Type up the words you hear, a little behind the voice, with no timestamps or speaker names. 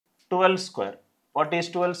12 square. What is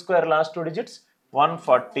 12 square last two digits?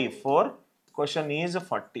 144. Question is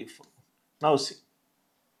 44. Now see.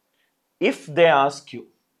 If they ask you,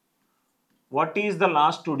 what is the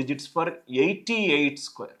last two digits for 88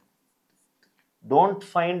 square? Don't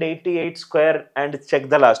find 88 square and check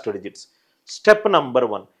the last two digits. Step number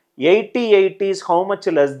 1. 88 is how much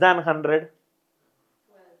less than 100?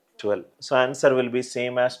 12. So answer will be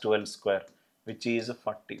same as 12 square, which is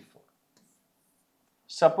 44.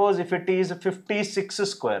 Suppose if it is 56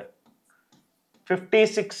 square.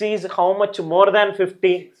 56 is how much more than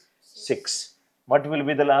 50? 6. What will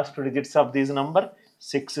be the last two digits of this number?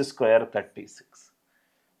 6 square 36.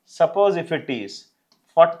 Suppose if it is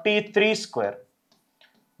 43 square.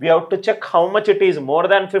 We have to check how much it is more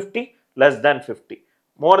than 50, less than 50.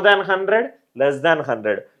 More than 100, less than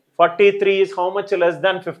 100. 43 is how much less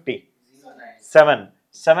than 50? 7.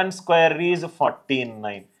 7 square is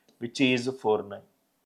 49, which is 49.